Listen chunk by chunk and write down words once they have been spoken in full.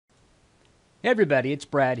Hey everybody, it's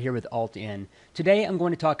Brad here with Alt-In. Today I'm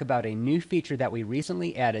going to talk about a new feature that we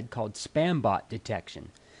recently added called Spambot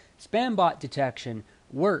detection. Spambot detection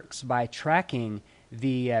works by tracking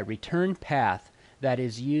the return path that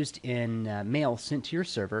is used in mail sent to your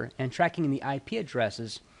server and tracking the IP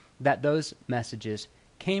addresses that those messages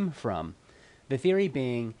came from. The theory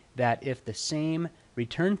being that if the same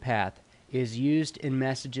return path is used in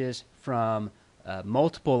messages from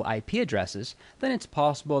multiple IP addresses, then it's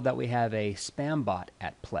possible that we have a spam bot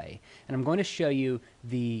at play. And I'm going to show you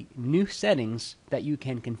the new settings that you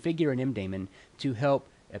can configure in MDaemon to help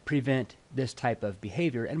prevent this type of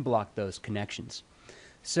behavior and block those connections.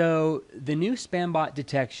 So the new spam bot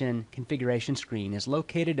detection configuration screen is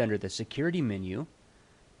located under the security menu,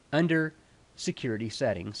 under security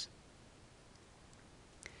settings,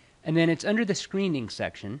 and then it's under the screening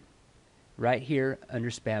section right here under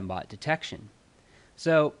spam bot detection.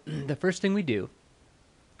 So the first thing we do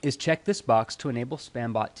is check this box to enable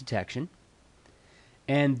Spambot detection.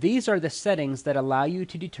 And these are the settings that allow you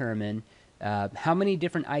to determine how many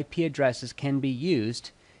different IP addresses can be used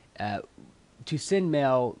to send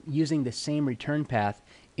mail using the same return path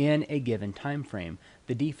in a given time frame.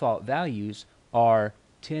 The default values are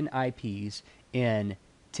 10 IPs in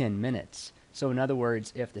 10 minutes. So in other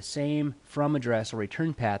words, if the same from address or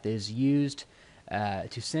return path is used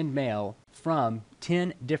to send mail from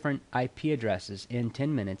 10 different IP addresses in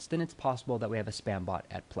 10 minutes, then it's possible that we have a spam bot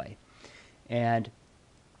at play. And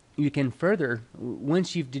you can further,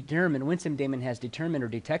 once MDaemon has determined or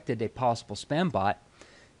detected a possible spam bot,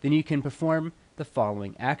 then you can perform the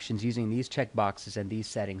following actions using these checkboxes and these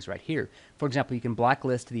settings right here. For example, you can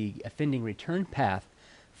blacklist the offending return path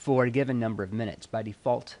for a given number of minutes, by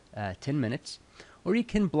default 10 minutes, or you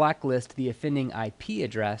can blacklist the offending IP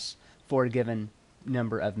address for a given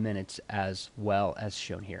number of minutes as well, as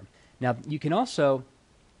shown here. Now you can also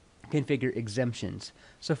configure exemptions.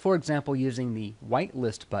 So for example, using the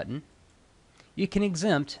whitelist button, you can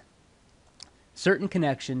exempt certain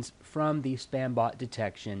connections from the spam bot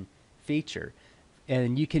detection feature.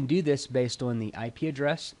 And you can do this based on the IP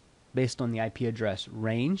address, based on the IP address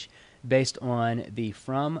range, based on the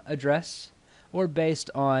from address, or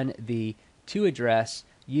based on the to address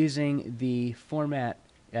using the format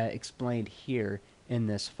explained here in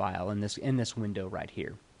this file, in this window right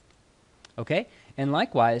here. Okay, and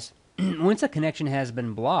likewise, once a connection has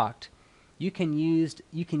been blocked, you can use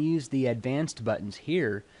the advanced buttons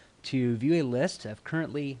here to view a list of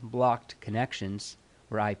currently blocked connections,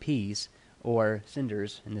 or IPs, or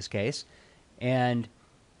senders in this case, and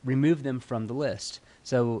remove them from the list.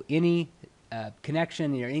 So any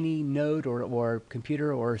connection or any node or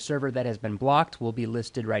computer or server that has been blocked will be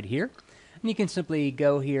listed right here. And you can simply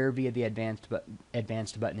go here via the advanced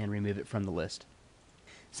button and remove it from the list.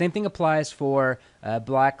 Same thing applies for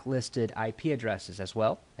blacklisted IP addresses as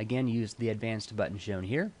well. Again, use the advanced button shown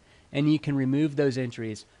here, and you can remove those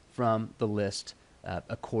entries from the list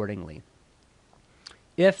accordingly.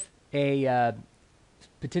 If a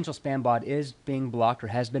potential spam bot is being blocked or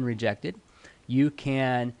has been rejected, you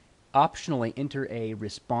can optionally enter a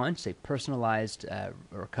response, a personalized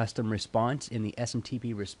or custom response in the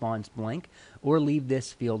SMTP response blank, or leave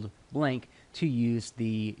this field blank to use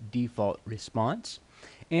the default response.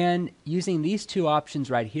 And using these two options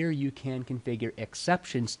right here, you can configure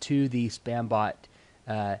exceptions to the Spambot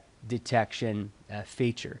detection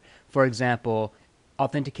feature. For example,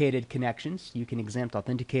 authenticated connections. You can exempt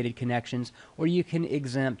authenticated connections, or you can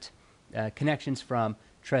exempt connections from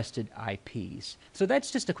trusted IPs. So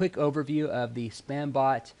that's just a quick overview of the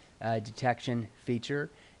Spambot detection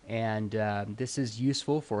feature, and this is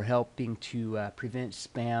useful for helping to prevent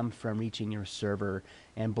spam from reaching your server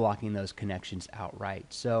and blocking those connections outright.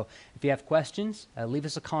 So if you have questions, leave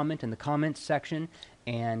us a comment in the comments section,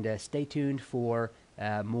 and stay tuned for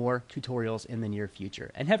more tutorials in the near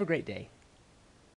future. And have a great day.